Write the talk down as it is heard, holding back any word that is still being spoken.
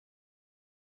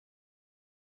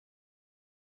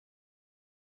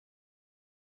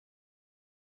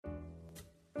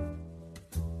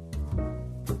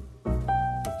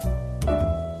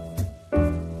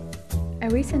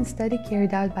A recent study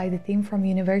carried out by the team from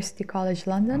University College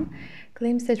London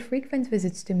claims that frequent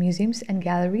visits to museums and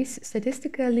galleries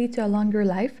statistically lead to a longer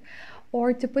life,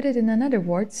 or to put it in other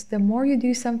words, the more you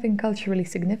do something culturally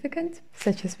significant,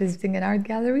 such as visiting an art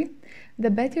gallery, the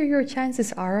better your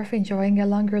chances are of enjoying a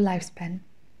longer lifespan.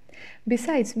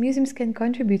 Besides, museums can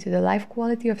contribute to the life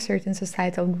quality of certain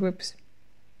societal groups.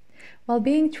 While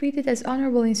being treated as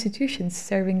honorable institutions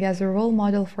serving as a role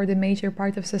model for the major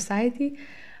part of society,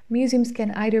 museums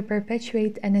can either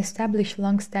perpetuate and establish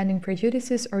long-standing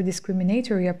prejudices or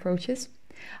discriminatory approaches,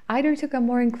 either took a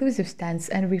more inclusive stance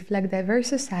and reflect diverse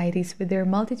societies with their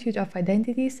multitude of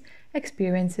identities,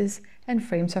 experiences, and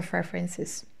frames of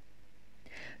references.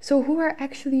 So who are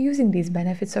actually using these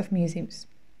benefits of museums?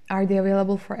 Are they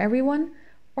available for everyone,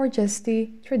 or just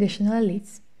the traditional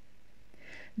elites?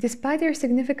 Despite their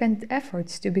significant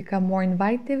efforts to become more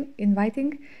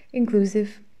inviting,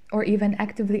 inclusive, or even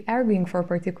actively arguing for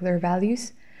particular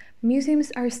values,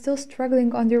 museums are still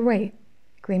struggling on their way,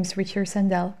 claims Richard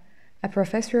Sandell, a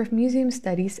professor of museum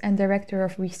studies and director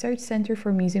of Research Center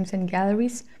for Museums and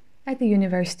Galleries at the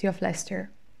University of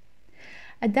Leicester.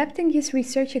 Adapting his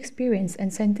research experience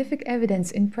and scientific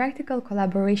evidence in practical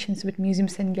collaborations with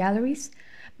museums and galleries,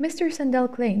 Mr.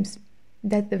 Sandell claims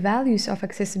that the values of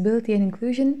accessibility and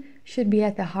inclusion should be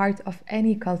at the heart of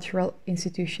any cultural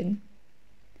institution.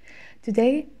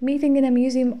 Today, meeting in a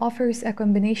museum offers a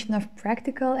combination of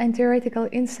practical and theoretical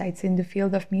insights in the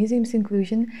field of museums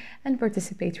inclusion and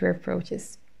participatory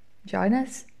approaches. Join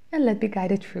us and let's be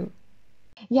guided through.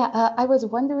 I was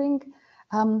wondering,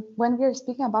 when we are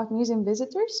speaking about museum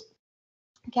visitors,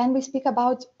 can we speak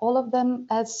about all of them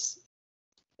as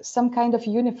some kind of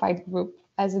unified group,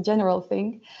 as a general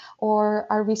thing, or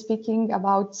are we speaking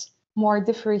about more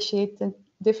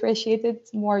differentiated,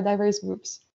 more diverse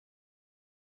groups?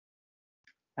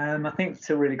 I think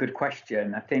it's a really good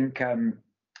question. I think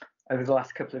over the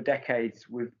last couple of decades,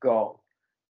 we've got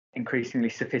increasingly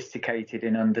sophisticated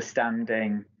in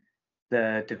understanding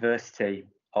the diversity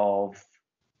of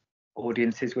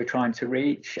audiences we're trying to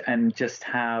reach and just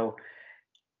how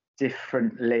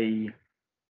differently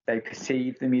they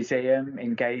perceive the museum,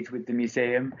 engage with the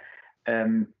museum.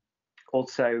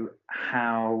 Also,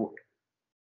 how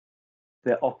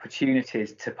the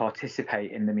opportunities to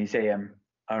participate in the museum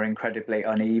are incredibly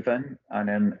uneven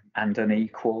and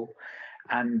unequal.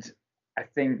 And I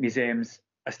think museums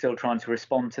are still trying to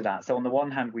respond to that. So on the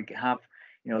one hand, we have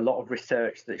a lot of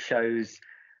research that shows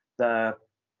the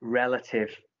relative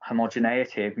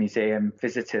homogeneity of museum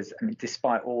visitors. I mean,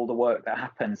 despite all the work that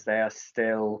happens, they are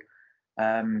still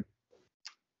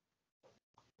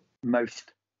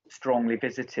most strongly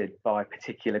visited by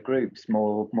particular groups,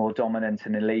 more dominant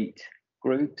and elite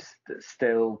groups that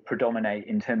still predominate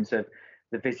in terms of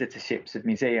the visitorships of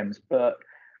museums. But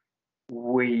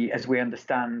as we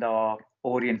understand our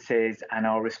audiences and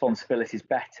our responsibilities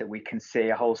better, we can see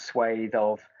a whole swathe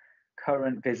of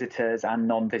current visitors and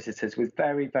non-visitors with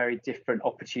very, very different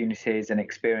opportunities and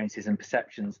experiences and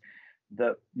perceptions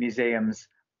that museums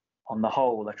on the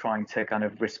whole are trying to kind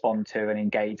of respond to and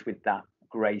engage with that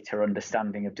greater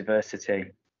understanding of diversity.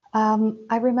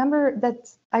 I remember that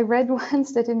I read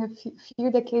once that in a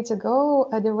few decades ago,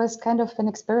 there was kind of an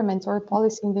experiment or a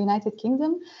policy in the United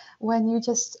Kingdom when you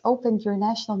just opened your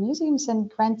national museums and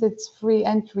granted free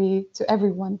entry to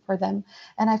everyone for them.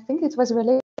 And I think it was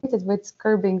related with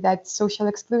curbing that social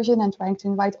exclusion and trying to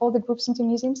invite all the groups into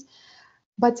museums.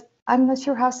 But I'm not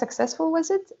sure how successful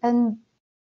was it. And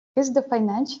is the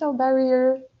financial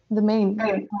barrier the main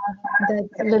that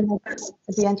limits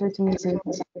the entry to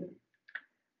museums?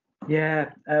 Yeah,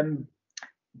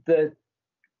 the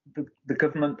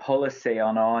government policy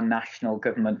on our national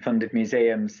government-funded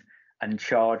museums and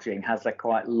charging has a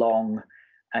quite long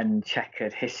and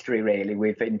checkered history, really.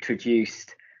 We've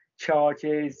introduced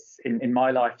charges. In my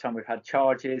lifetime, we've had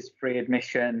charges, free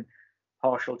admission,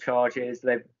 partial charges.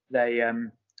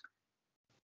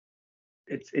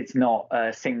 It's not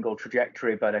a single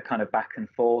trajectory, but a kind of back and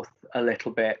forth a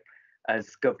little bit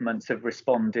as governments have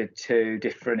responded to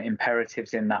different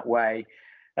imperatives in that way.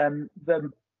 The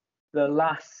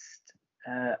last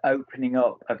opening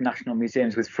up of national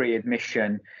museums with free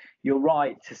admission, you're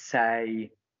right to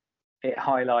say it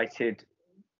highlighted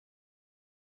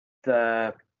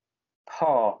the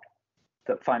part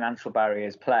that financial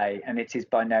barriers play, and it is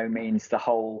by no means the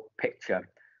whole picture.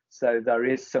 So there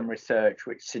is some research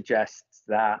which suggests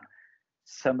that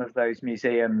some of those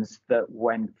museums that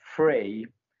went free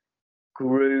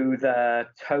grew their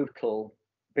total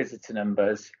visitor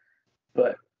numbers,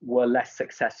 but were less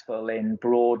successful in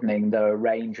broadening the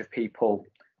range of people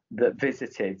that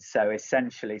visited. So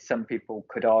essentially, some people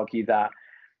could argue that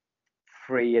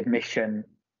free admission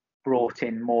brought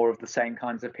in more of the same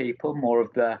kinds of people, more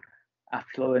of the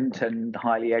affluent and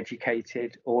highly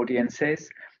educated audiences.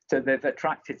 So they've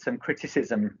attracted some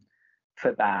criticism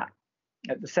for that.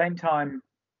 At the same time,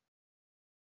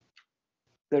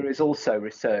 there is also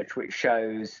research which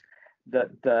shows that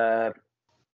the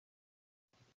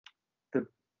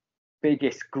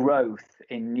biggest growth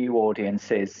in new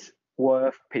audiences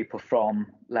were people from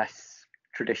less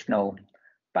traditional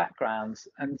backgrounds.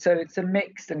 And so it's a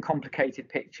mixed and complicated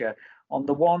picture. On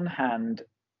the one hand,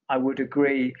 I would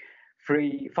agree,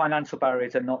 free financial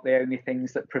barriers are not the only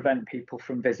things that prevent people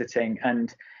from visiting,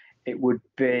 and it would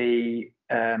be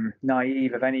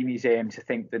naive of any museum to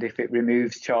think that if it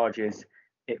removes charges,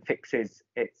 it fixes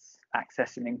its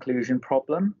access and inclusion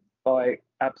problem. I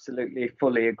absolutely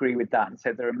fully agree with that. And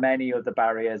so there are many other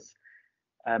barriers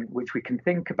which we can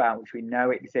think about, which we know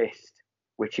exist,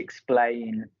 which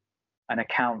explain and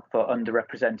account for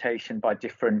underrepresentation by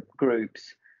different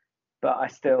groups. But I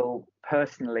still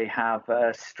personally have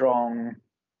a strong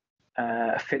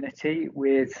affinity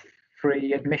with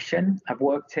free admission. I've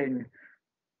worked in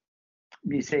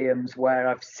museums where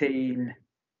I've seen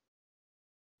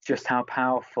just how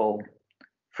powerful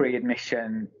free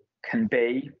admission can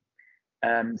be.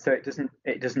 So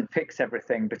it doesn't fix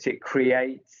everything, but it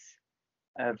creates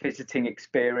a visiting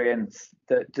experience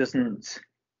that doesn't,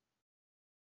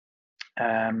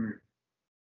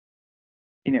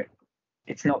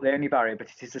 it's not the only barrier, but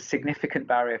it is a significant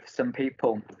barrier for some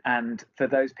people. And for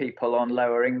those people on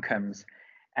lower incomes,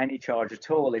 any charge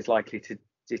at all is likely to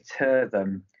deter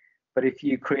them. But if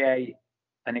you create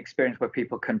an experience where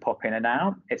people can pop in and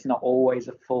out, it's not always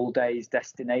a full day's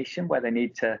destination where they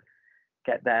need to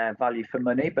get their value for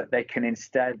money, but they can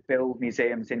instead build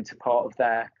museums into part of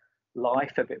their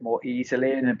life a bit more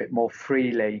easily and a bit more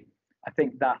freely. I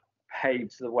think that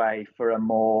paves the way for a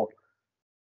more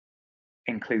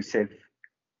inclusive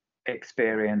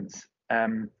experience.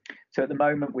 So at the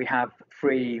moment we have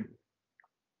free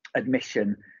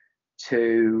admission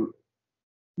to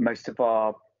most of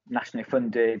our nationally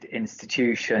funded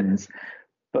institutions,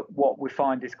 but what we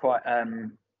find is quite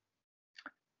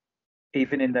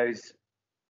even in those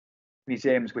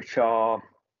museums which are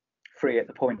free at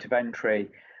the point of entry,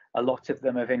 a lot of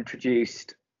them have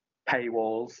introduced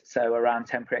paywalls, so around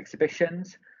temporary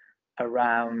exhibitions,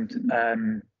 around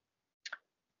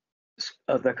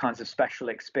other kinds of special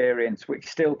experience, which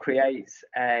still creates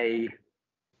a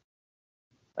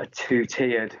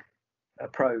two-tiered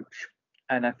approach.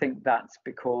 And I think that's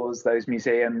because those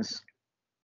museums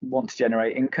want to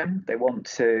generate income. They want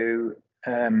to,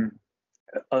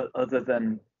 other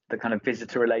than the kind of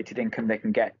visitor-related income they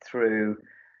can get through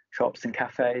shops and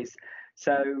cafes.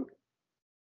 So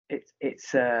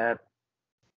it's a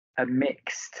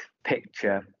mixed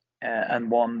picture and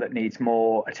one that needs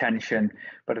more attention.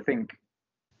 But I think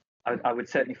I would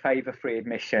certainly favour free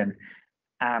admission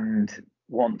and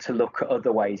want to look at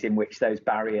other ways in which those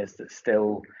barriers that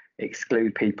still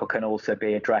exclude people can also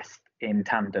be addressed in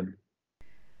tandem.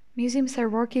 Museums are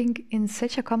working in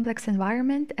such a complex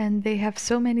environment and they have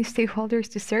so many stakeholders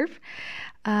to serve.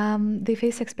 They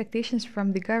face expectations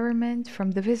from the government,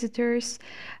 from the visitors,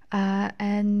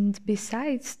 and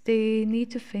besides, they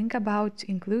need to think about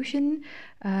inclusion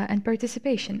and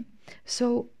participation.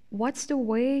 So what's the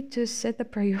way to set the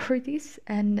priorities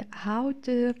and how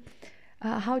to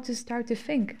start to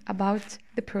think about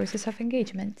the process of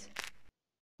engagement?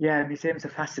 Yeah, museums are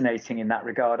fascinating in that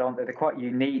regard, aren't they? They're quite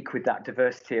unique with that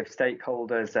diversity of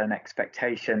stakeholders and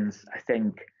expectations, I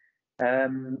think.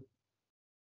 From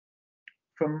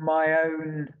my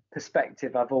own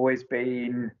perspective, I've always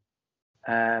been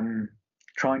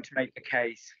trying to make the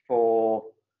case for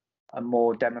a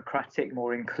more democratic,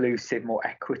 more inclusive, more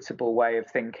equitable way of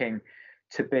thinking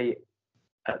to be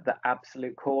at the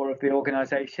absolute core of the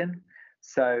organisation.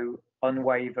 So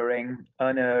unwavering,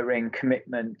 unerring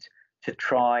commitment to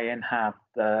try and have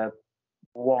the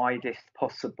widest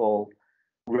possible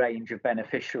range of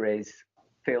beneficiaries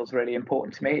feels really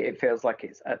important to me. It feels like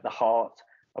it's at the heart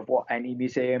of what any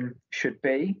museum should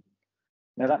be.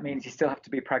 Now that means you still have to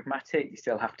be pragmatic, you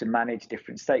still have to manage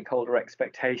different stakeholder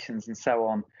expectations and so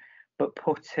on. But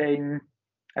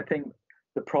I think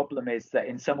the problem is that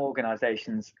in some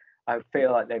organisations, I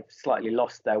feel like they've slightly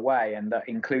lost their way and that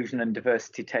inclusion and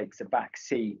diversity takes a back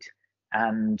seat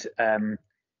and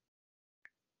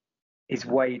is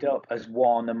weighed up as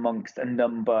one amongst a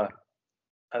number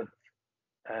of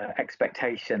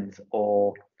expectations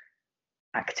or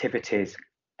activities.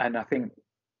 And I think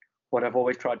what I've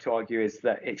always tried to argue is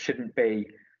that it shouldn't be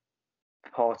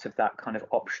part of that kind of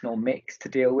optional mix to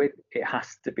deal with. It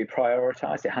has to be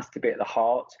prioritised. It has to be at the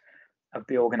heart of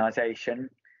the organisation.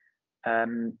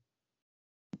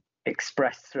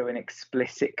 expressed through an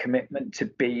explicit commitment to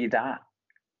be that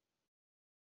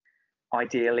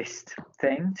idealist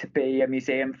thing, to be a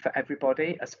museum for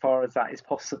everybody as far as that is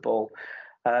possible.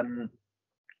 And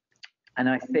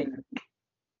I think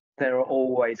there are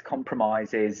always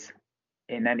compromises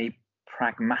in any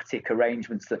pragmatic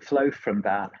arrangements that flow from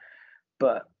that.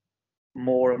 But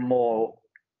more and more,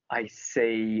 I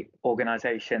see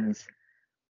organisations,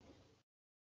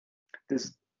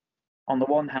 there's, on the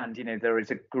one hand, you know, there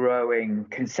is a growing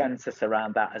consensus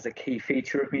around that as a key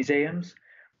feature of museums.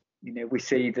 You know, we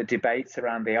see the debates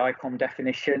around the ICOM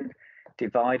definition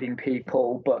dividing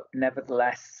people, but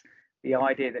nevertheless, the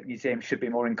idea that museums should be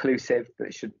more inclusive, that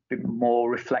it should be more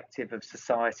reflective of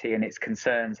society and its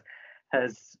concerns,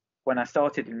 has, when I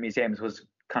started in museums, was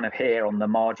kind of here on the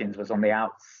margins, was on the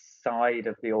outside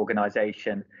of the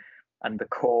organisation, and the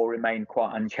core remained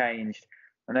quite unchanged.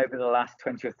 And over the last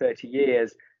 20 or 30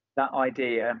 years, that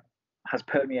idea has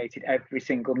permeated every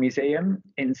single museum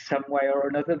in some way or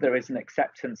another. There is an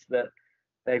acceptance that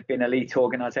they've been elite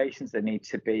organisations that need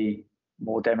to be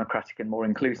more democratic and more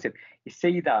inclusive. You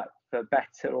see that, for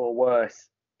better or worse,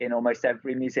 in almost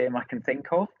every museum I can think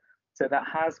of. So that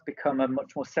has become a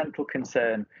much more central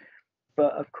concern.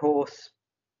 But of course,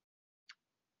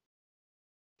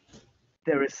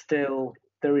 there is still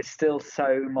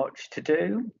so much to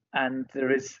do, and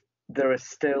there are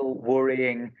still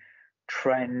worrying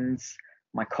trends.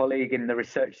 My colleague in the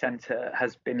research centre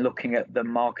has been looking at the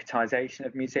marketisation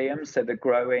of museums, so the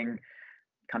growing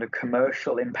kind of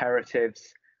commercial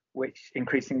imperatives which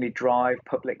increasingly drive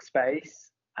public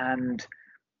space, and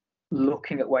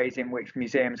looking at ways in which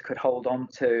museums could hold on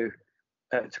to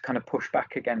kind of push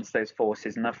back against those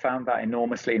forces. And I've found that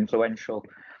enormously influential.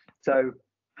 So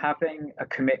having a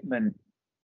commitment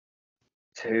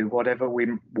to whatever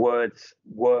words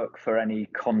work for any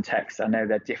context. I know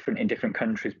they're different in different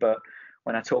countries, but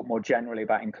when I talk more generally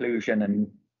about inclusion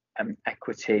and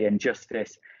equity and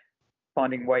justice,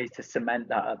 finding ways to cement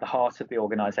that at the heart of the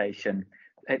organisation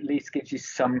at least gives you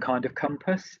some kind of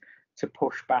compass to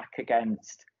push back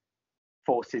against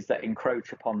forces that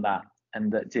encroach upon that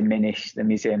and that diminish the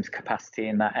museum's capacity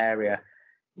in that area.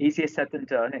 Easier said than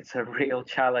done. It's a real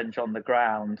challenge on the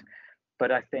ground,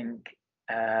 but I think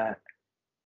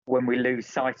when we lose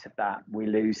sight of that, we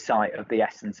lose sight of the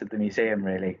essence of the museum,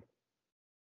 really.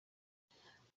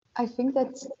 I think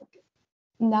that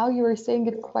now you are saying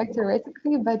it quite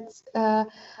theoretically, but I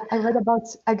read about,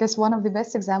 I guess, one of the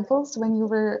best examples when you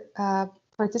were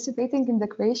participating in the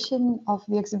creation of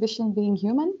the exhibition Being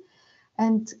Human.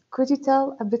 And could you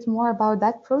tell a bit more about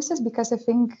that process? Because I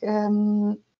think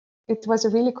it was a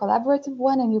really collaborative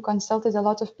one, and you consulted a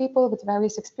lot of people with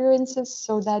various experiences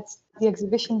so that the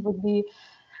exhibition would be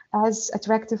as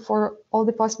attractive for all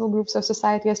the possible groups of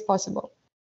society as possible.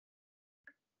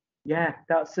 Yeah,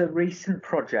 that's a recent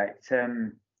project,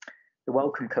 the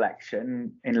Welcome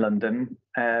Collection in London,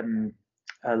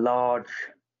 a large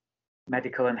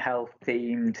medical and health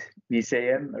themed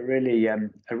museum, a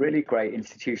really great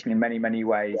institution in many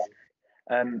ways,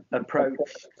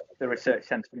 approached the Research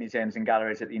Centre for Museums and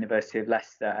Galleries at the University of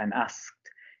Leicester and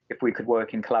asked if we could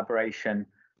work in collaboration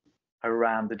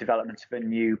around the development of a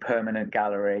new permanent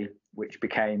gallery, which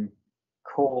became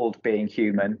called Being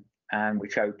Human and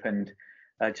which opened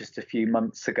just a few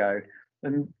months ago.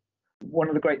 And one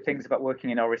of the great things about working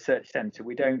in our research centre,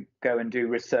 we don't go and do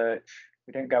research,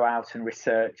 we don't go out and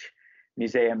research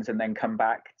museums and then come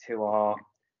back to our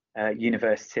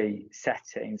university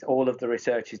settings. All of the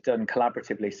research is done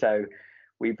collaboratively. So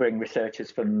we bring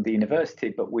researchers from the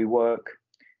university, but we work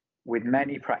with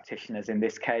many practitioners, in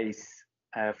this case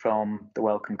from the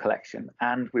Welcome Collection.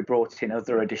 And we brought in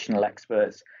other additional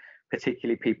experts,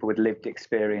 particularly people with lived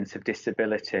experience of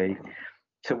disability,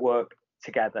 to work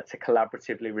together to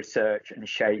collaboratively research and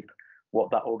shape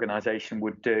what that organisation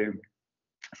would do.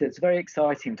 So it's a very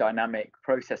exciting, dynamic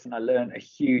process, and I learned a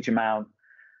huge amount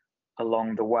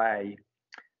along the way.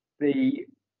 The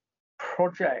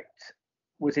project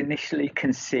was initially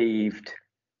conceived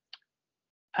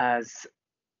as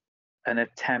an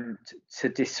attempt to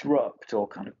disrupt or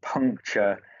kind of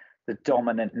puncture the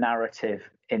dominant narrative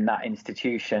in that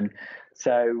institution.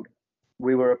 So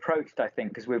we were approached, I think,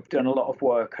 because we've done a lot of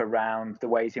work around the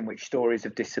ways in which stories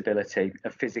of disability,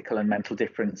 of physical and mental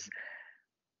difference,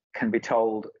 can be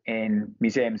told in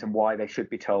museums and why they should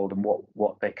be told and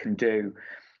what they can do.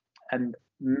 And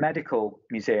medical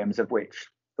museums, of which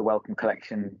the Welcome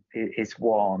Collection is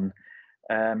one,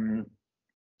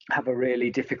 have a really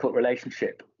difficult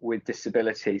relationship with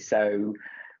disability. So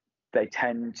they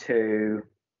tend to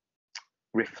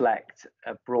reflect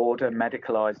a broader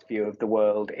medicalized view of the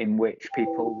world in which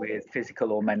people with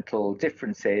physical or mental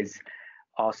differences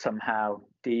are somehow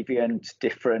deviant,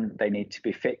 different, they need to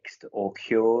be fixed or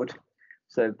cured.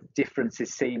 So difference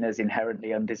is seen as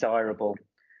inherently undesirable.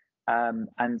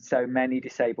 And so many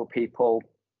disabled people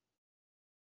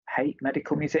hate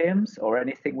medical museums or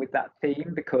anything with that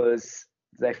theme because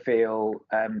they feel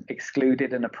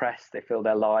excluded and oppressed. They feel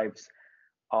their lives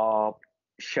are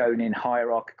shown in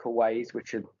hierarchical ways,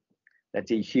 which are they're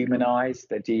dehumanized,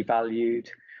 they're devalued.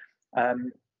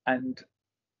 And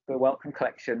the Wellcome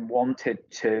Collection wanted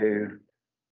to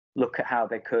look at how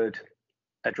they could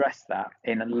address that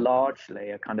in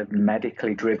largely a kind of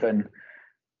medically driven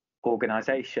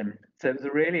organization. So it was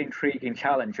a really intriguing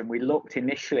challenge, and we looked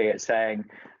initially at saying,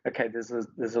 okay, there's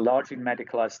a largely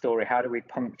medicalized story. How do we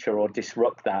puncture or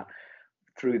disrupt that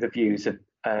through the views of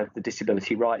the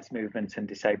disability rights movement and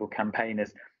disabled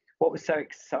campaigners? What was so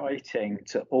exciting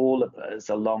to all of us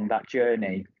along that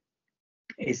journey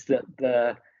is that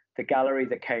the gallery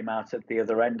that came out at the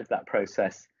other end of that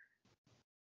process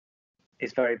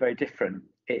is very, very different.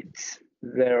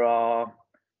 There are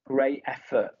great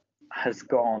effort has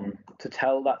gone to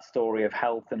tell that story of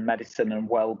health and medicine and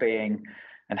well-being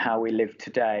and how we live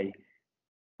today,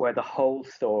 where the whole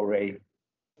story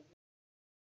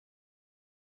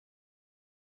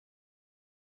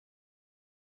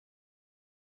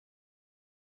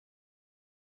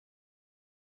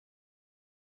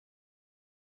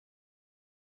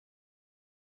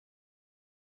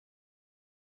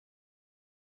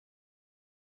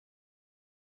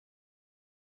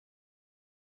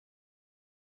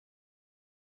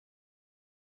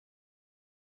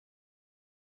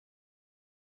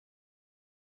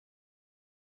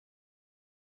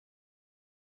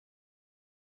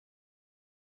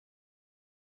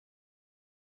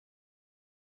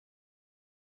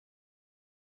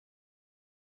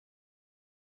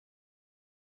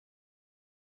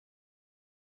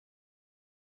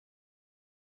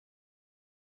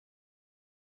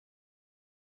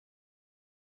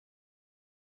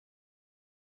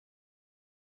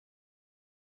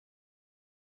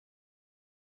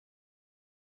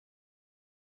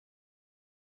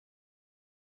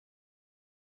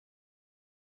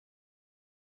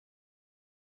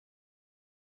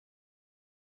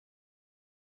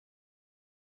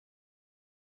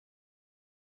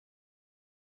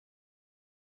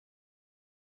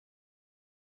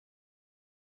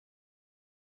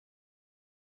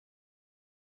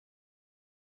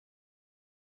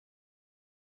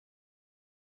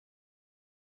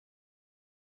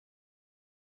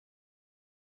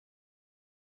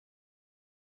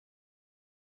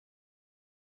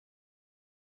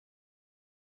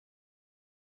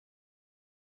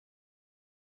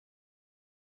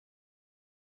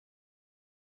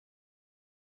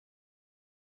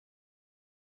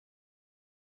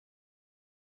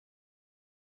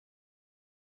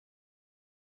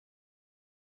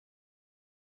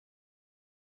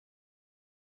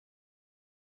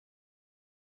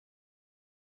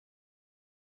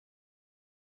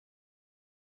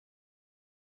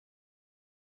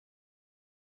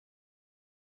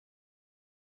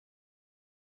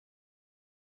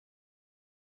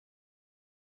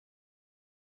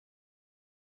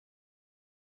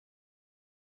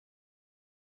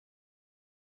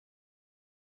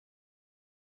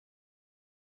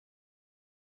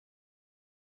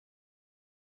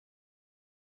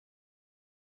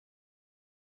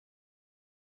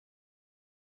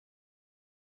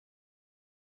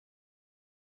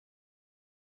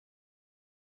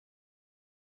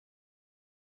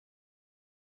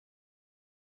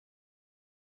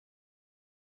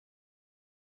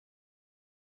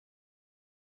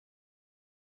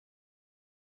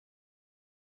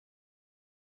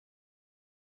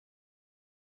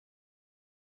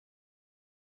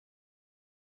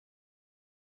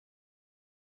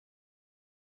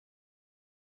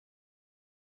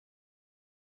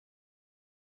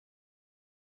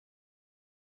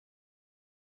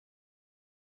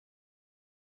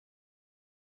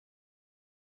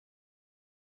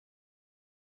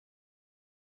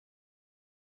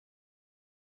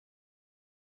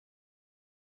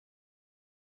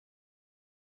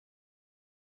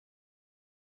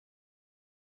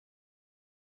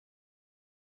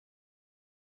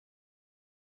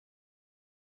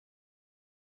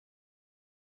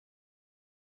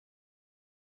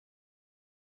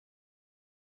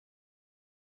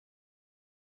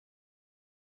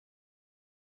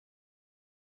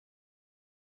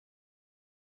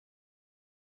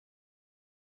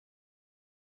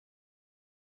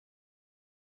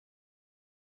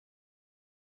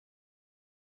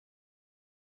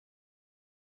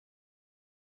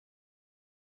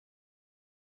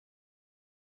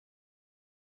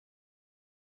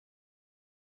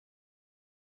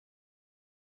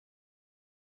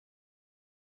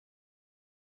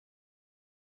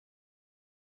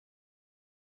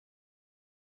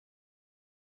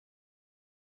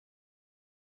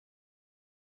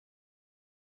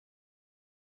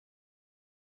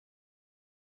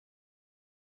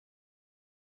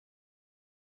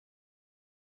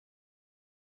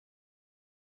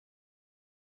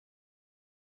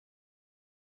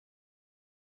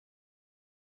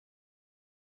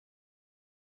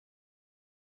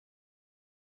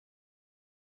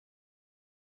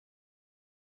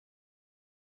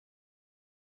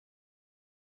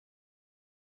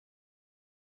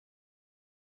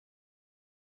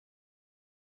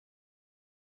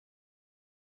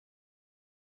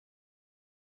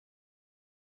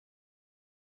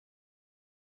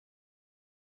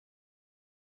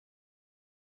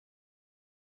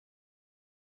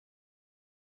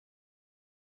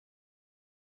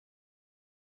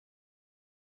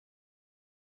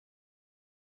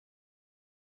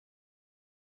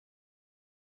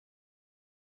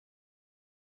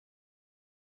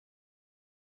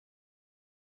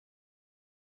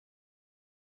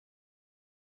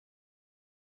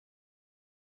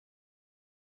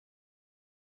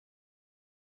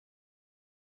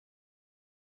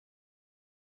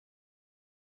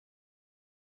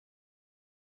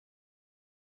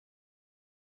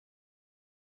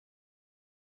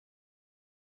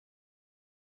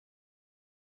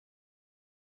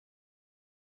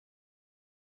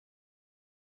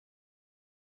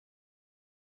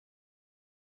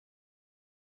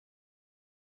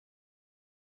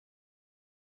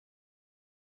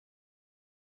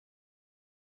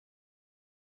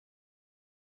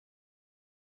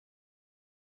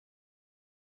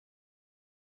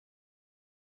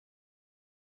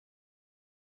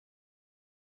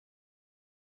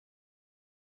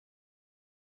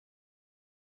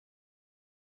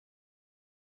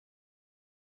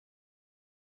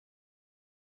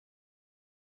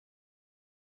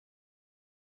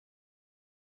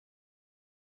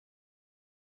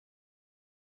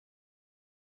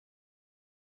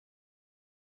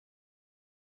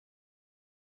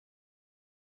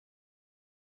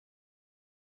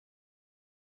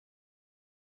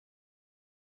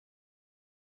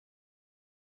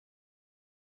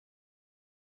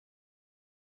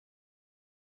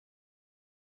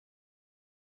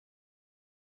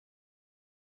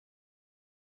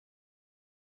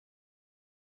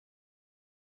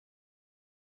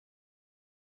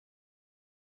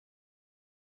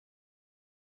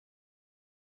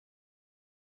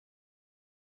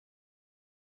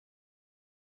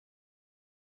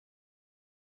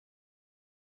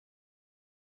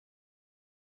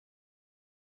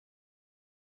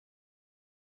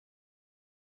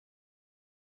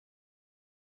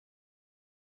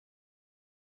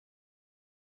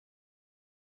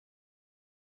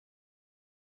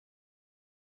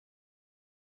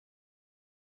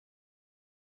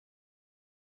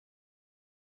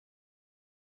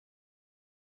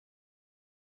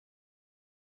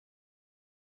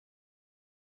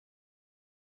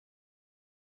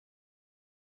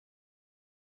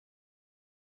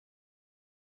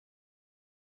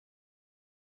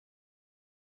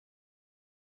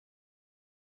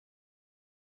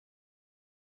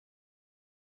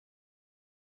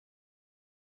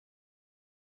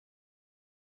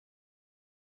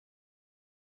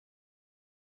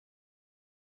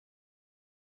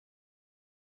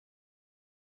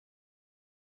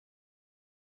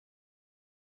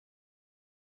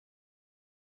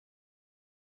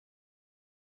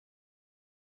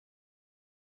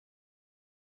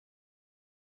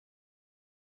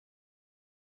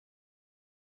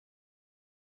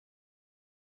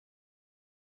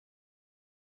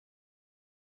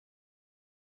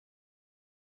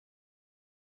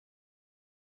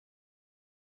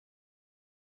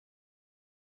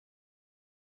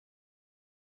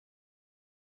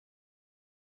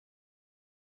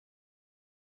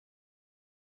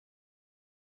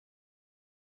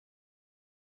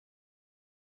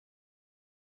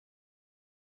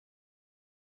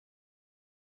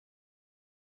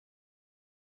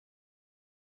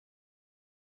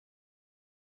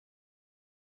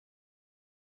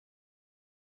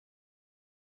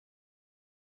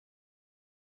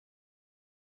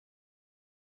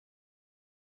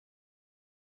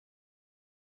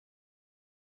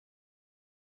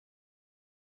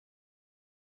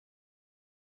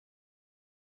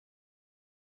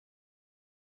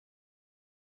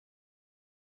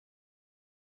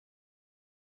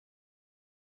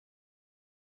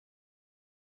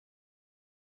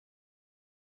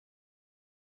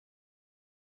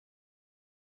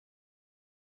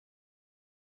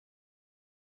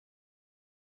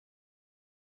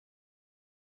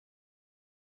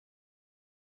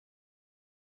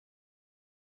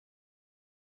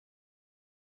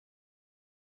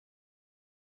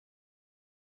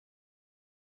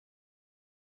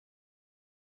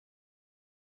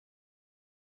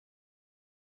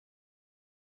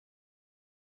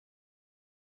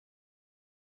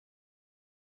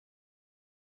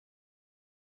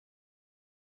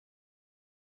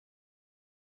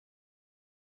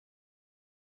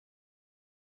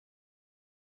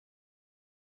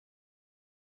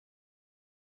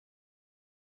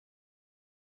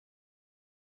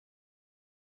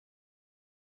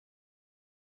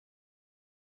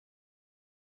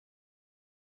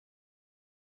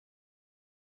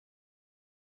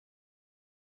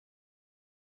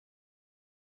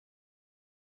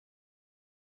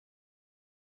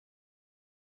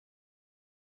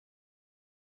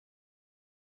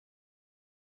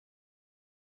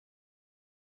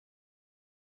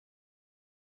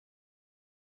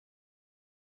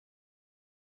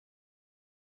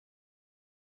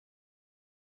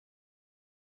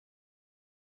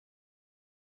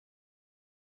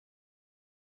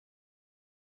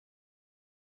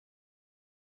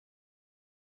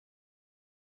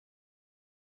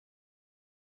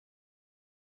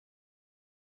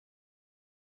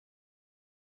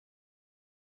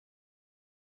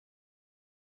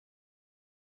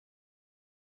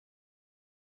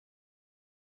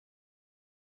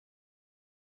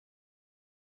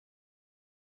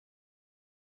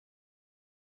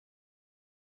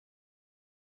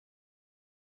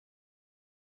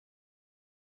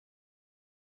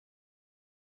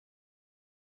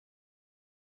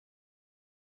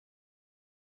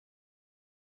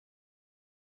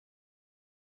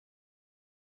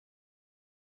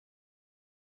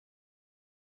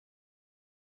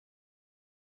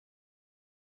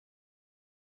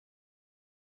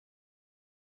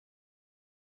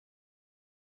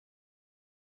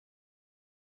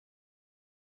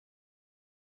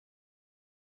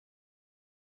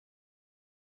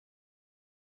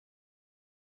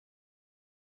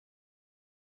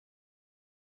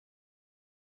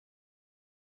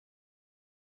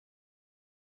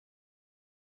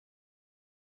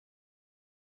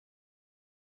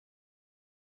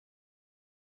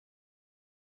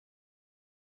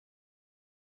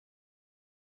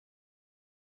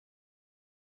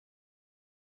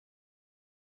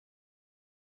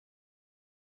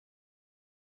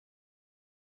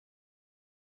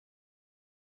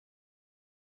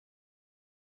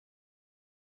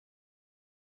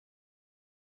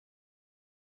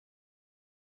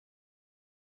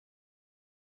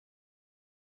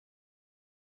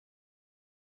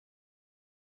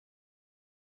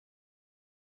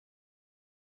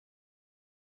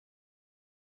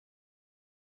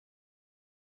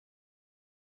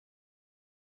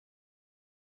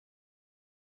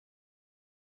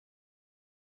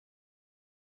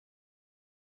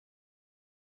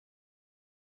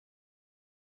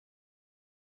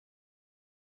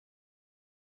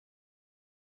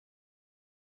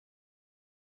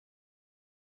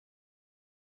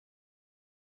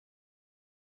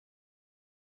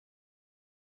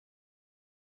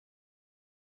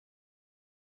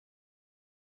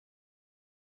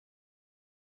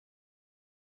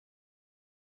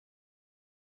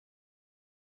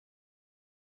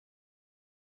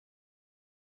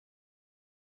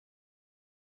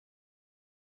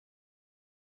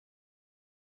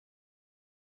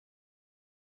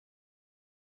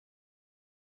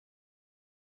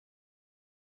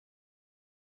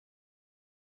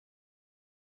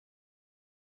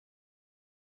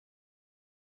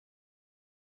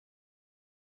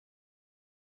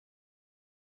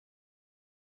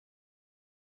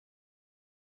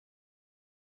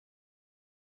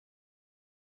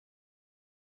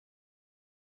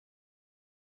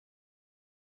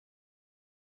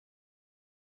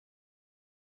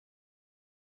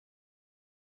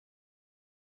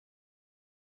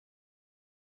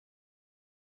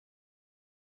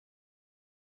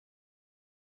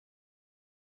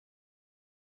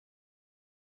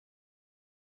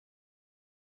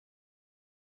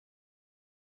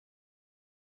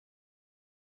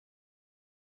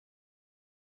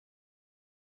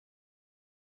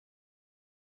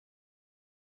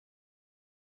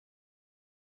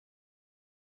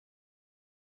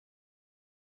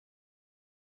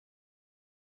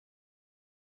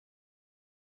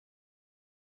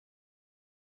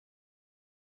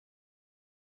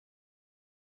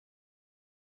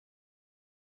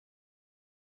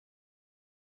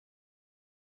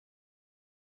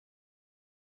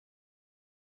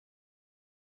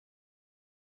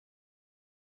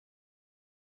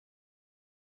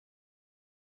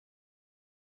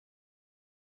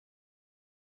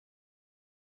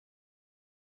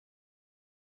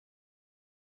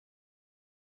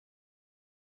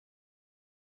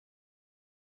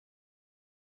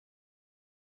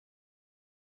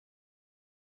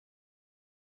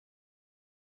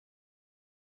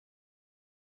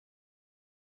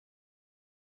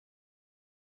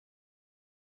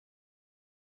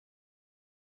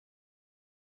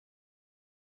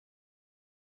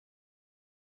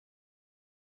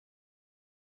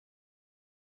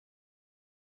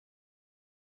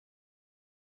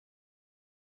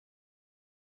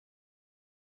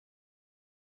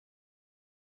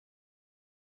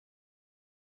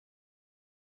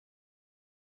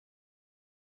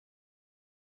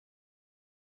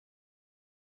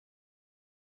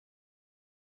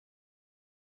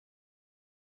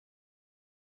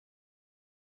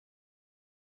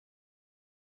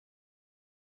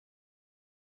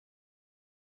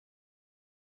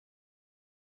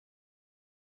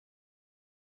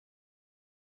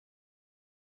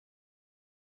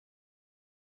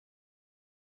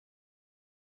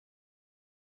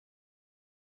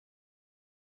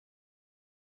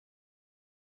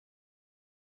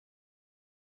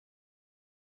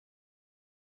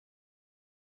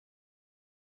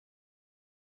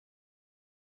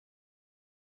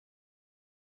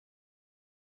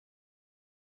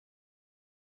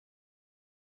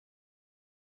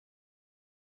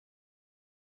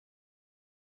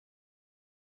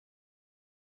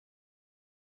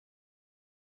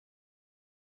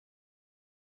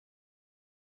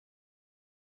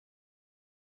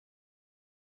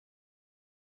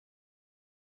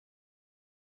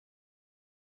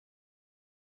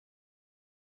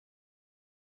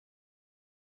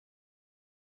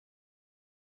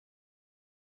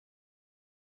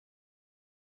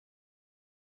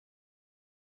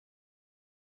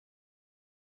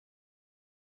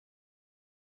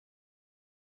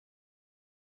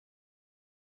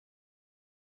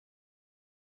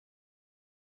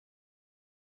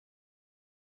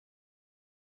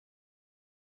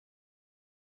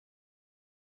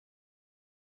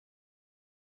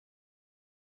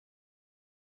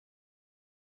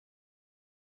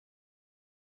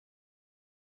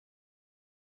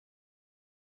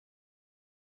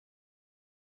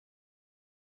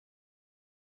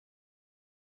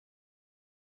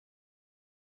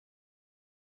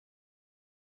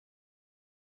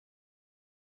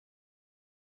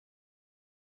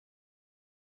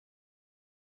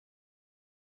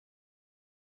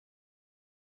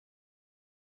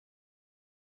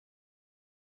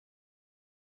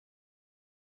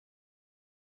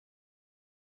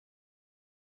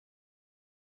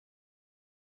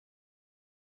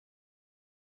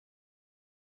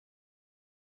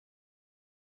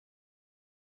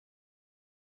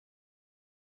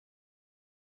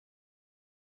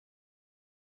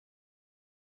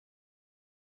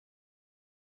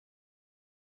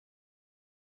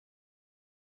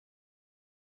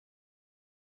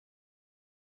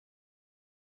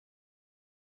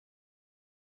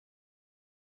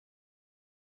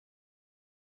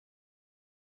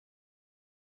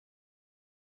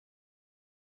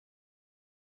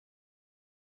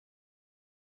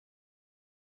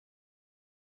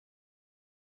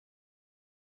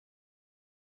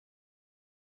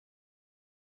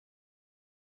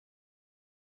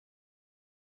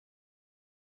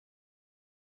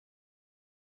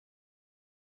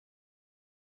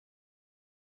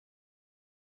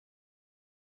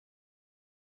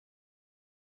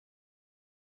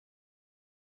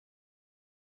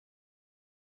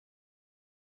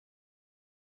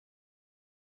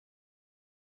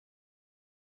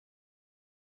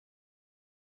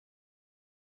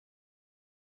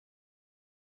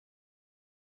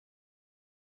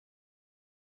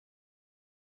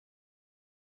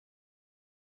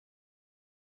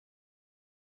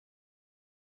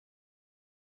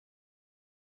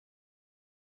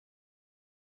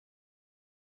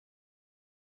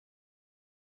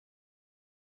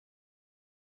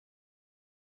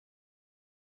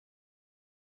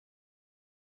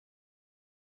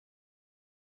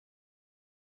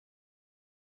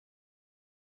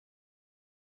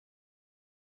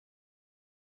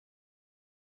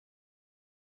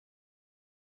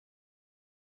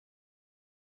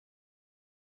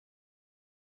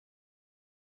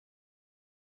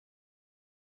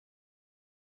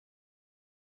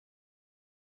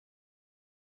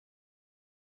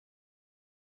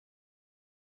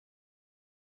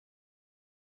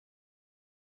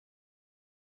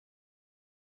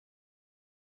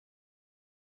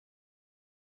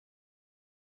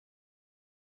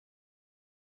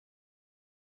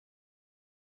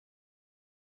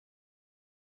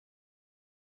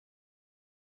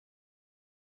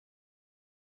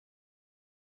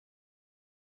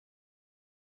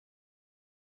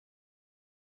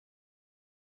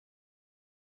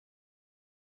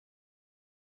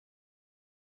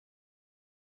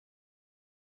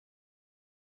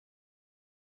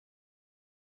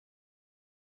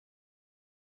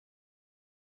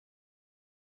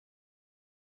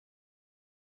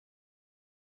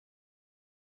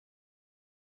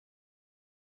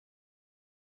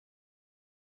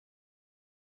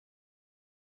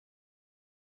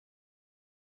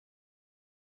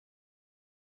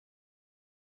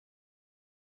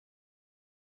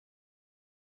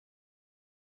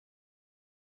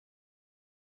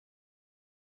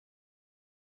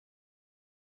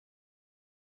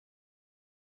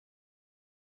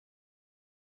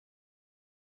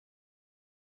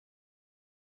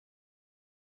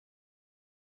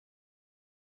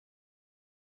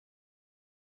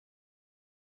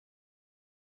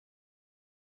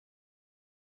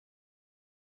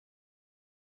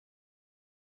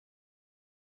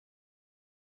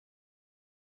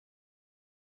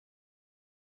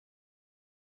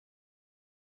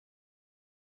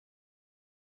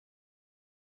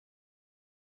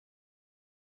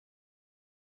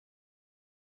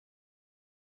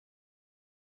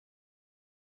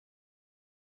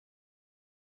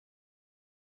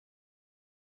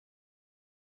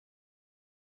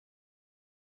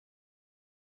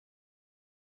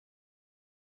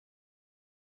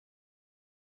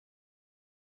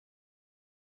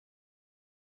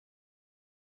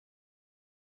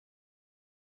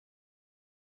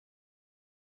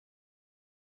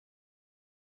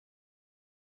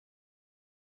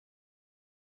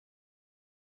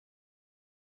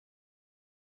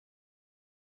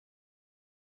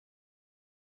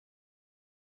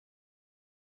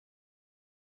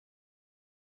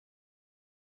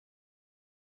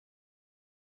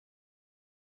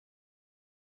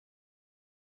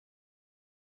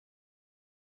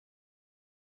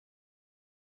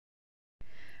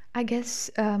I guess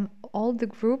all the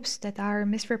groups that are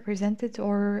misrepresented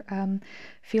or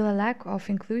feel a lack of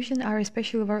inclusion are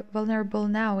especially vulnerable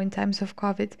now in times of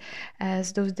COVID,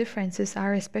 as those differences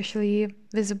are especially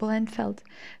visible and felt.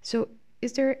 So,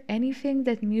 is there anything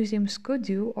that museums could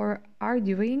do or are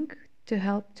doing to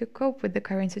help to cope with the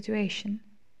current situation?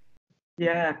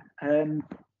 Yeah,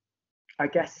 I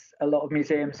guess a lot of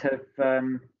museums have.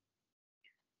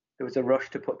 There was a rush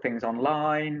to put things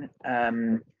online.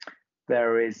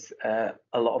 There is a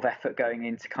lot of effort going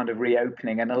into kind of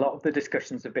reopening, and a lot of the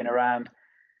discussions have been around,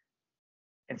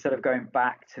 instead of going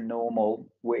back to normal,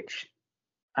 which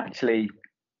actually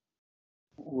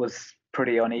was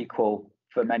pretty unequal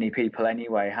for many people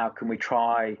anyway, how can we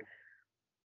try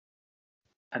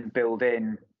and build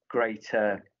in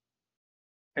greater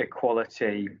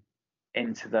equality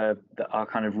into our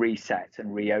kind of reset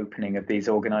and reopening of these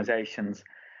organizations?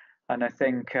 And I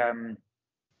think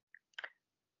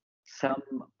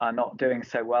some are not doing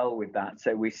so well with that.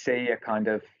 So we see a kind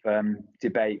of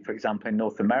debate, for example, in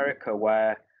North America,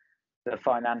 where the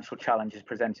financial challenges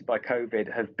presented by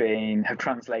COVID have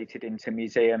translated into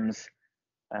museums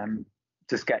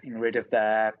just getting rid of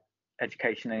their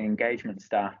education and engagement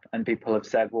staff. And people have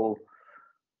said, well,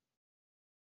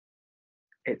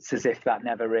 it's as if that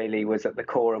never really was at the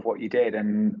core of what you did.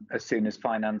 And as soon as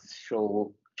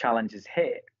financial challenges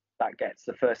hit, that gets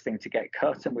the first thing to get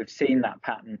cut. And we've seen that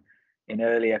pattern in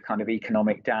earlier kind of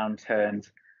economic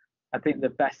downturns. I think the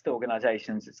best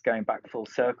organizations, it's going back full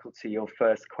circle to your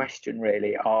first question,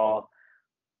 really, are,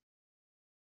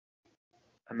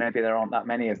 and maybe there aren't that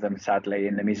many of them, sadly,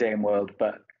 in the museum world,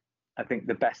 but I think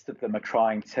the best of them are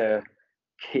trying to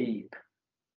keep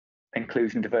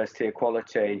inclusion, diversity,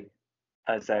 equality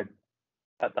as at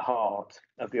the heart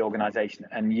of the organization,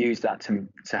 and use that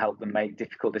to help them make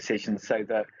difficult decisions so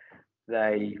that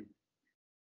they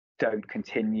don't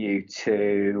continue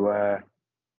to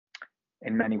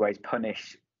in many ways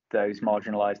punish those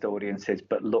marginalized audiences,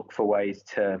 but look for ways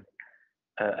to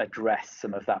address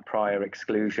some of that prior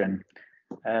exclusion.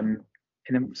 In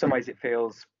some ways it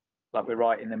feels like we're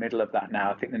right in the middle of that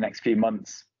now. I think the next few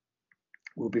months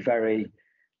will be very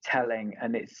telling,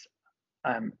 and it's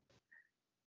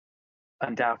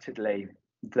undoubtedly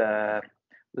the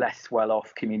less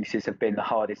well-off communities have been the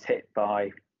hardest hit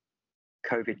by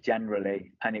COVID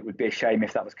generally, and it would be a shame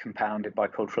if that was compounded by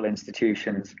cultural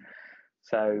institutions.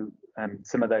 So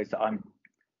some of those that I'm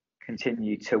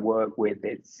continue to work with,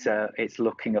 it's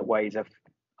looking at ways of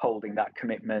holding that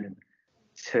commitment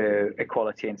to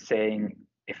equality and seeing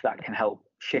if that can help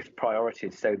shift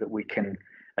priorities so that we can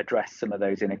address some of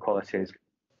those inequalities.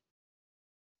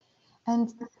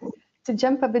 And to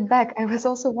jump a bit back, I was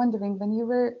also wondering, when you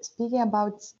were speaking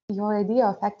about your idea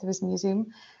of activist museum,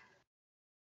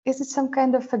 is it some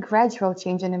kind of a gradual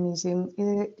change in a museum?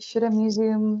 Should a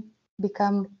museum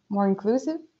become more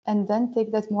inclusive and then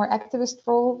take that more activist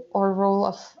role, or role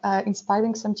of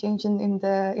inspiring some change in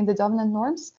the dominant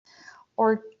norms?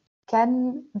 Or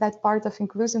can that part of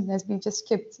inclusiveness be just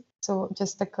skipped? So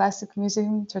just a classic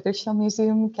museum, traditional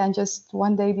museum, can just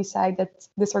one day decide that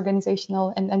this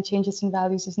organizational and changes in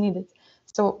values is needed.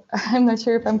 So I'm not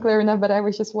sure if I'm clear enough, but I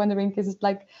was just wondering, is it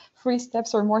like 3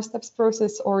 steps or more steps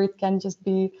process, or it can just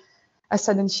be a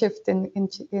sudden shift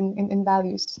in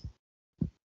values?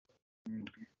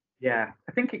 Yeah,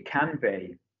 I think it can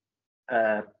be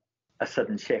a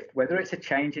sudden shift, whether it's a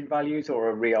change in values or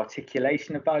a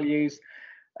rearticulation of values.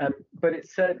 But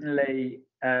it's certainly,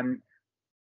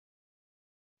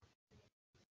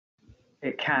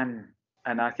 it can,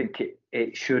 and I think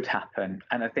it should happen.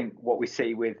 And I think what we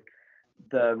see with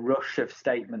the rush of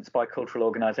statements by cultural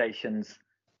organizations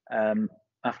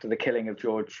after the killing of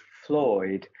George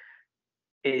Floyd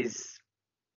is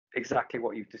exactly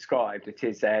what you've described. It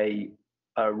is a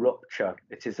rupture.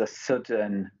 It is a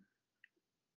sudden,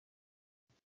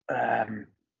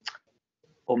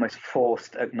 almost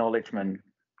forced acknowledgement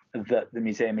that the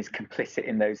museum is complicit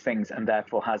in those things and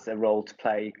therefore has a role to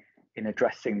play in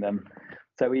addressing them.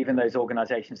 So even those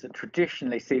organizations that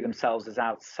traditionally see themselves as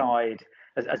outside,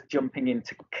 as jumping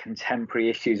into contemporary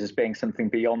issues, as being something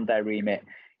beyond their remit,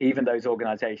 even those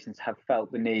organizations have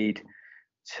felt the need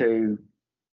to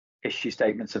issue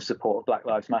statements of support of Black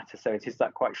Lives Matter. So it is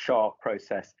that quite sharp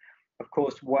process. Of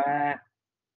course, where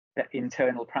the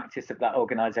internal practice of that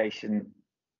organization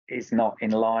is not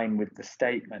in line with the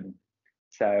statement,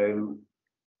 so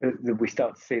we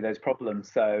start to see those problems.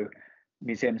 So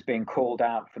museums being called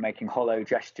out for making hollow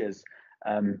gestures,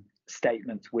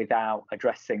 statements without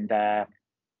addressing their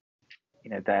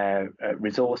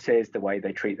resources, the way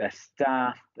they treat their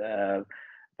staff, their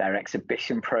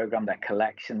exhibition program, their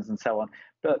collections, and so on.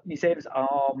 But museums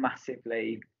are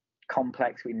massively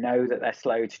complex. We know that they're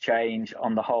slow to change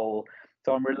on the whole.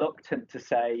 So I'm reluctant to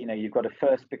say, you've got to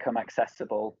first become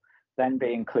accessible, then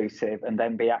be inclusive, and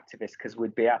then be activist, because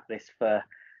we'd be at this for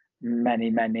many,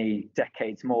 many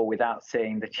decades more without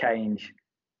seeing the change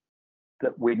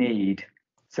that we need.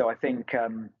 So I think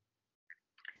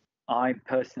I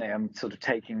personally am sort of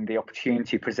taking the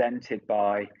opportunity presented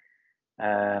by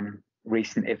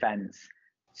recent events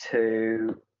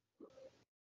to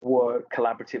work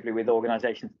collaboratively with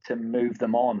organisations to move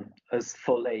them on as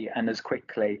fully and as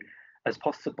quickly as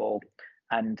possible.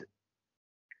 And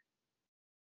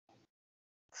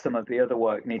some of the other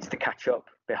work needs to catch up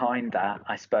behind that,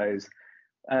 I suppose.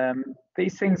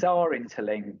 These things are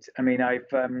interlinked. I mean, I've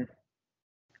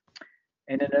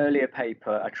in an earlier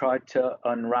paper, I tried to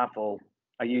unravel,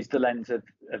 I used the lens of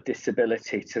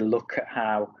disability to look at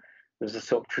how there's a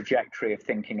sort of trajectory of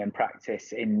thinking and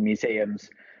practice in museums.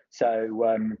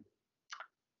 So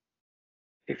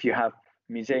if you have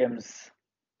museums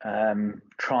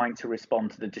trying to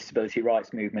respond to the disability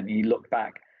rights movement, and you look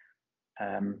back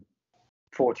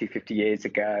 40, 50 years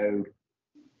ago,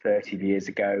 30 years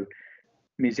ago,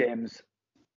 museums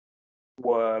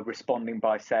were responding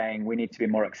by saying we need to be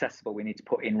more accessible, we need to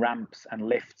put in ramps and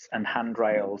lifts and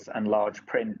handrails and large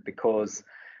print, because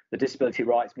the disability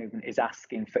rights movement is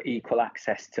asking for equal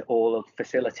access to all of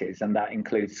facilities, and that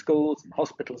includes schools and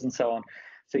hospitals and so on.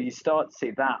 So you start to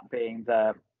see that being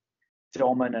the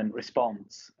dominant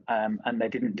response, and they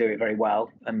didn't do it very well,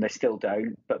 and they still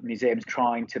don't, but museums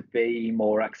trying to be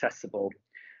more accessible.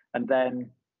 And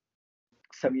then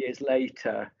some years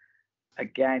later,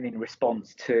 again in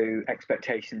response to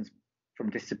expectations from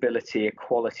disability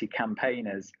equality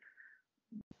campaigners,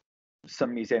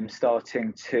 some museums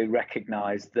starting to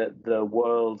recognise that the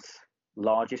world's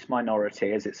largest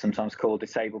minority, as it's sometimes called,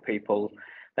 disabled people,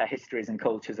 their histories and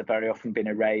cultures have very often been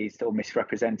erased or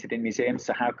misrepresented in museums.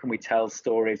 So how can we tell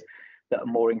stories that are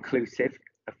more inclusive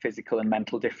of physical and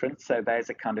mental difference? So there's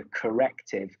a kind of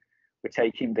corrective. We're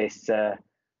taking this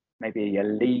maybe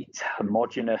elite,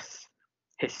 homogenous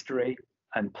history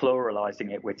and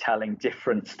pluralizing it. We're telling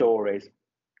different stories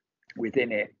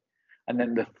within it. And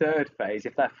then the third phase,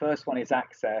 if that first one is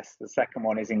access, the second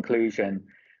one is inclusion,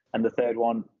 and the third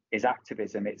one is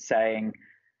activism, it's saying,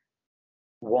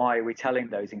 why are we telling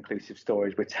those inclusive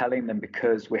stories? We're telling them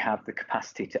because we have the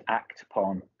capacity to act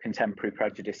upon contemporary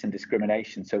prejudice and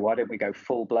discrimination. So why don't we go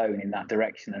full blown in that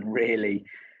direction and really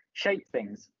shape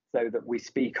things so that we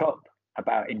speak up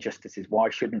about injustices?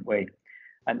 Why shouldn't we?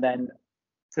 And then,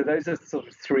 so those are sort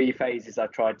of three phases I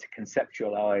tried to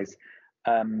conceptualize.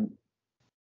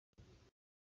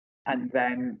 And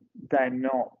then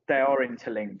they are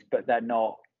interlinked, but they're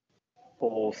not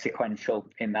all sequential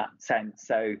in that sense.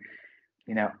 So,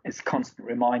 it's a constant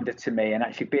reminder to me. And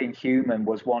actually being human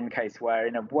was one case where,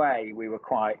 in a way, we were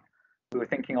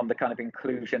thinking on the kind of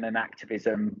inclusion and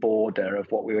activism border of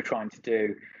what we were trying to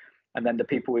do. And then the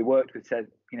people we worked with said,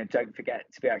 don't forget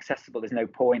to be accessible. There's no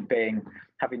point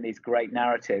having these great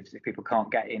narratives if people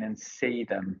can't get in and see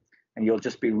them. And you'll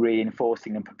just be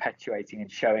reinforcing and perpetuating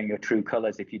and showing your true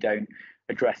colours if you don't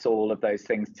address all of those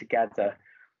things together.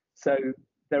 So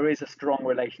there is a strong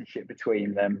relationship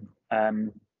between them.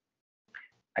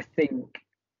 I think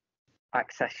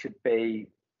access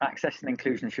and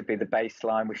inclusion should be the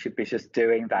baseline. We should be just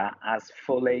doing that as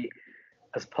fully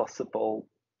as possible.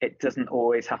 It doesn't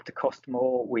always have to cost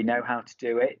more. We know how to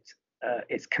do it.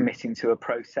 It's committing to a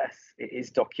process. It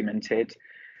is documented,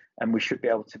 and we should be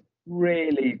able to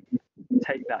really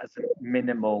take that as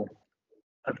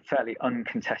a fairly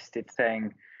uncontested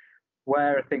thing.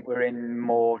 Where I think we're in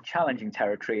more challenging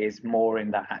territory is more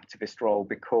in that activist role,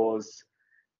 because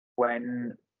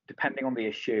depending on the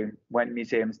issue, when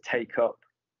museums take up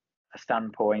a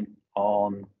standpoint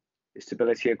on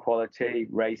disability equality,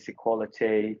 race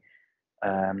equality,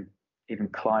 even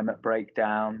climate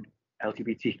breakdown,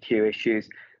 LGBTQ issues,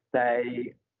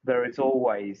 there is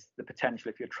always the potential,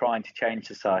 if you're trying to change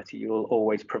society, you will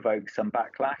always provoke some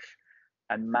backlash.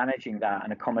 And managing that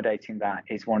and accommodating that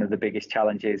is one of the biggest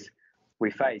challenges we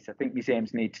face. I think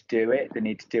museums need to do it. They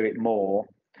need to do it more.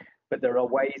 But there are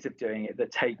ways of doing it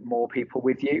that take more people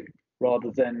with you rather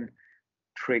than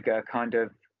trigger kind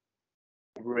of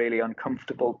really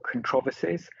uncomfortable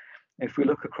controversies. If we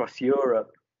look across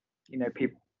Europe,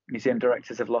 museum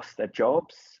directors have lost their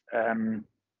jobs.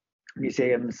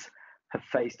 Museums have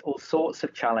faced all sorts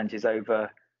of challenges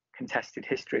over contested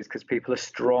histories because people are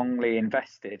strongly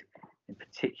invested in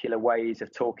particular ways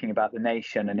of talking about the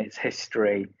nation and its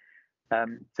history.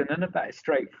 So none of that is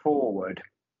straightforward.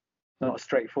 Not as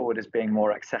straightforward as being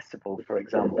more accessible, for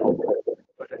example.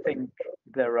 But I think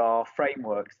there are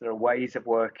frameworks, there are ways of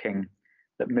working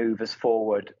that move us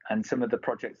forward. And some of the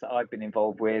projects that I've been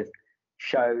involved with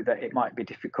show that it might be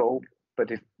difficult,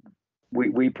 but if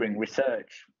we bring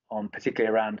research on,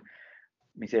 particularly around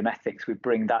museum ethics, we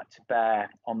bring that to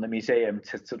bear on the museum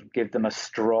to sort of give them a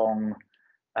strong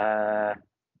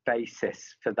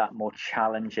basis for that more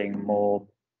challenging, more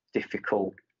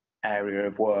difficult area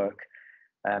of work.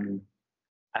 And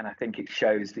I think it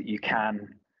shows that you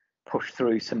can push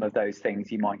through some of those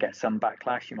things. You might get some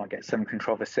backlash, you might get some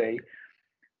controversy,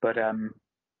 but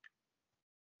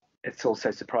it's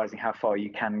also surprising how far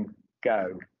you can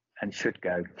go and should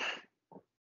go.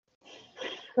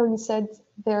 So you said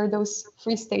there are those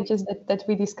 3 stages that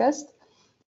we discussed.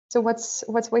 So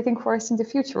what's waiting for us in the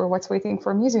future, or what's waiting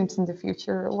for museums in the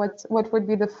future? What would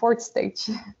be the 4th stage?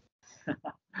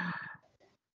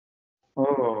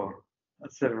 Oh,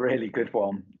 that's a really good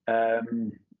one.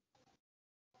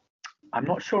 I'm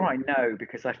not sure I know,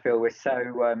 because I feel we're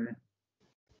so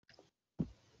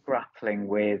grappling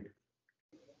with,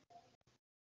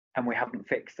 and we haven't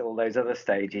fixed all those other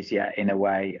stages yet, in a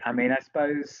way. I mean, I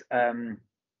suppose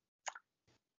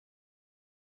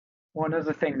one of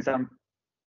the things I've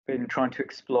been trying to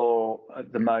explore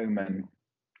at the moment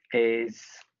is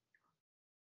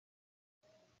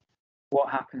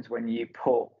what happens when you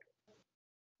put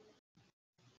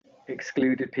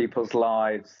excluded people's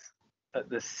lives at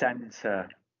the center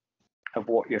of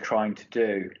what you're trying to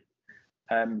do.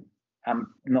 I'm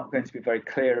not going to be very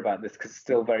clear about this because it's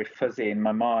still very fuzzy in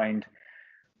my mind.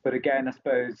 But again, I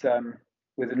suppose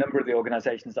with a number of the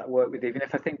organizations that I work with, even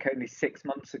if I think only 6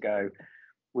 months ago,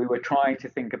 we were trying to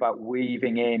think about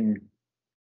weaving in,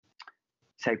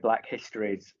 say, Black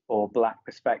histories or Black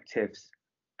perspectives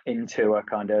into a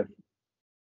kind of,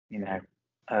 you know,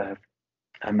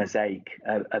 a mosaic,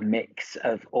 a mix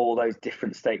of all those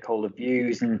different stakeholder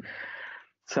views and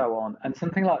so on. And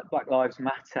something like Black Lives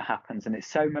Matter happens, and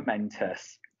it's so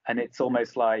momentous, and it's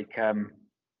almost like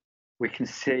we can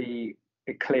see,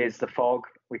 it clears the fog.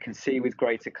 We can see with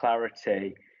greater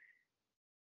clarity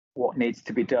what needs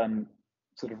to be done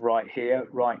sort of right here,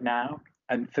 right now.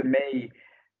 And for me,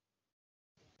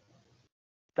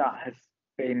 that has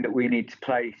been that we need to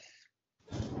place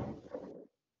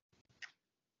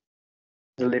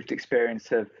the lived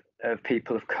experience of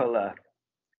people of colour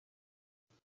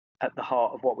at the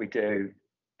heart of what we do,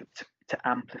 to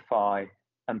amplify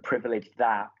and privilege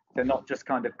that, to not just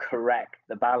kind of correct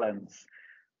the balance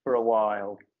for a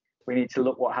while. We need to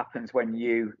look what happens when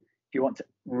if you want to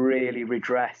really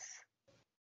redress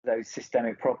those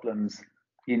systemic problems,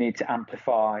 you need to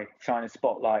amplify, shine a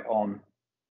spotlight on,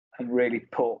 and really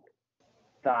put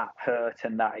that hurt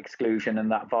and that exclusion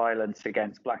and that violence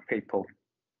against Black people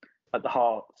at the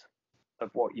heart of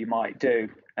what you might do.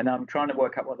 And I'm trying to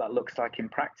work out what that looks like in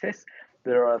practice.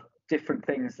 There are different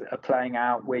things that are playing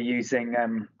out. We're using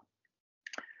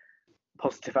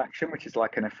positive action, which is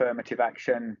like an affirmative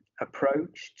action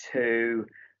approach to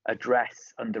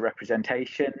address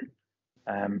underrepresentation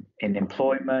in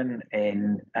employment,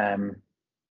 in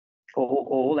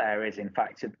all areas, in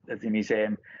fact, of the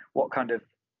museum. What kind of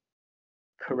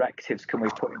correctives can we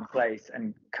put in place,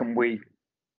 and can we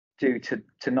do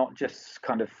to not just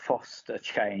kind of foster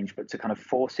change, but to kind of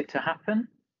force it to happen?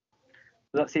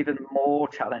 That's even more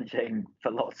challenging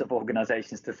for lots of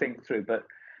organizations to think through, but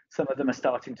some of them are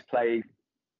starting to play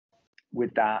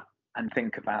with that and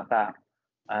think about that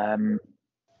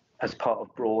as part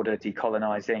of broader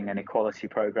decolonizing and equality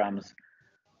programs.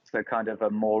 So kind of a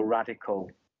more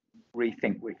radical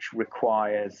rethink, which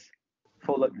requires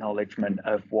full acknowledgement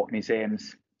of what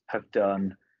museums have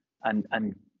done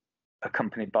and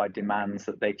accompanied by demands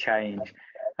that they change.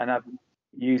 And I've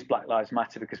used Black Lives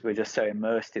Matter because we're just so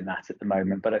immersed in that at the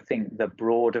moment. But I think the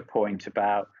broader point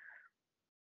about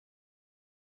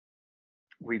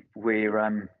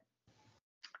we're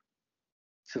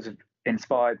sort of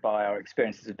inspired by our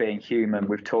experiences of being human.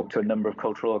 We've talked to a number of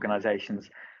cultural organizations.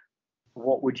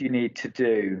 What would you need to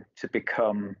do to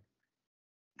become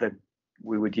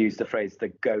we would use the phrase, the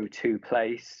go-to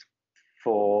place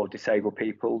for disabled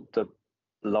people, the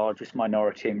largest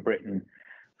minority in Britain,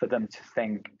 for them to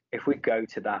think, if we go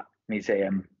to that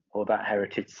museum or that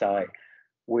heritage site,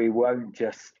 we won't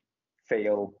just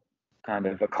feel kind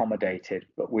of accommodated,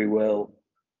 but we will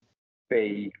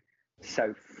be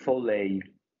so fully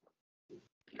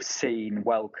seen,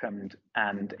 welcomed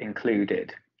and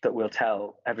included that we'll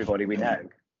tell everybody we know,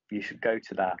 you should go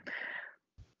to that.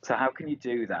 So how can you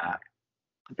do that?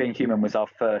 Being Human was our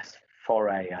first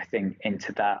foray, I think,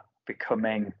 into that,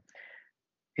 becoming,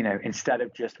 you know, instead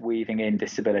of just weaving in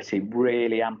disability,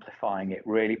 really amplifying it,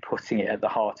 really putting it at the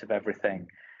heart of everything.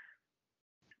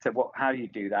 So how do you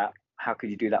do that? How could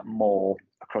you do that more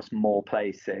across more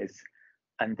places?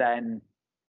 And then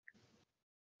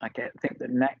I think the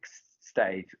next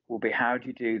stage will be, how do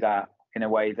you do that in a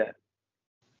way that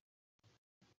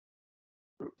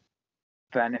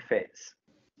benefits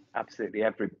absolutely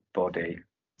everybody?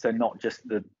 So not just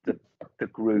the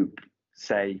group,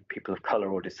 say people of color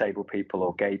or disabled people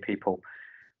or gay people,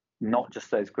 not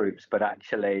just those groups, but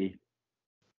actually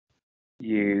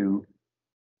you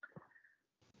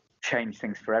change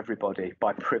things for everybody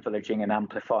by privileging and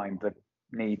amplifying the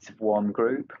needs of one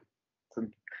group. So,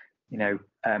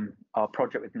 our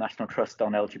project with the National Trust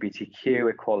on LGBTQ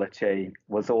equality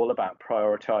was all about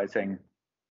prioritizing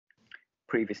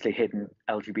previously hidden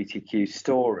LGBTQ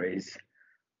stories,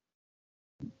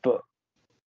 but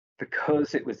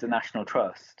because it was the National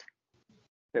Trust,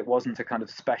 it wasn't a kind of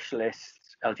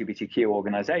specialist LGBTQ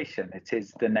organization, it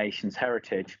is the nation's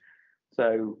heritage.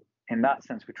 So in that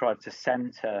sense, we tried to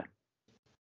center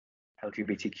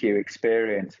LGBTQ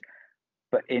experience,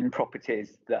 but in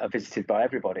properties that are visited by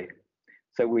everybody.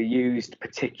 So we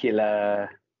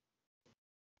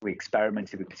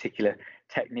experimented with particular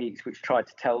techniques which tried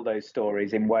to tell those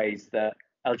stories in ways that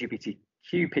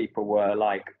LGBTQ people were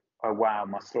like, oh wow,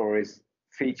 my story's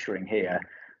featuring here.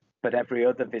 But every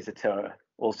other visitor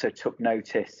also took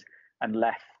notice and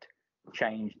left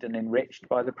changed and enriched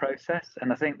by the process.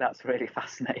 And I think that's a really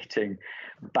fascinating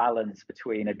balance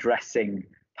between addressing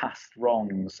past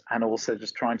wrongs and also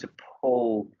just trying to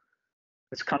pull.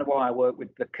 It's kind of why I work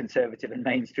with the conservative and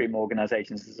mainstream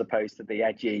organizations as opposed to the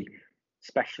edgy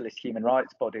specialist human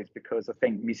rights bodies, because I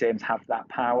think museums have that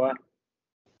power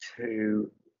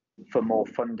for more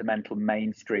fundamental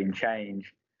mainstream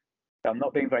change. I'm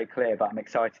not being very clear, but I'm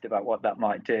excited about what that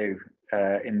might do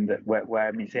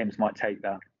where museums might take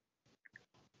that.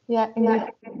 Yeah, indeed.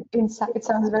 It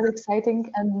sounds very exciting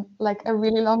and like a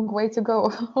really long way to go.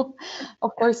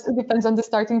 Of course, it depends on the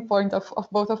starting point of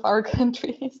both of our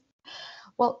countries.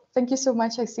 Well, thank you so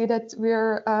much. I see that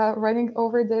we're running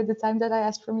over the time that I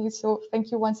asked from you. So thank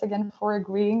you once again for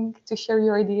agreeing to share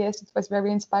your ideas. It was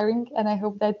very inspiring. And I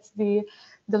hope that the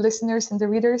listeners and the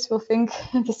readers will think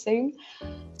the same.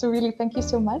 So really, thank you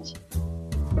so much.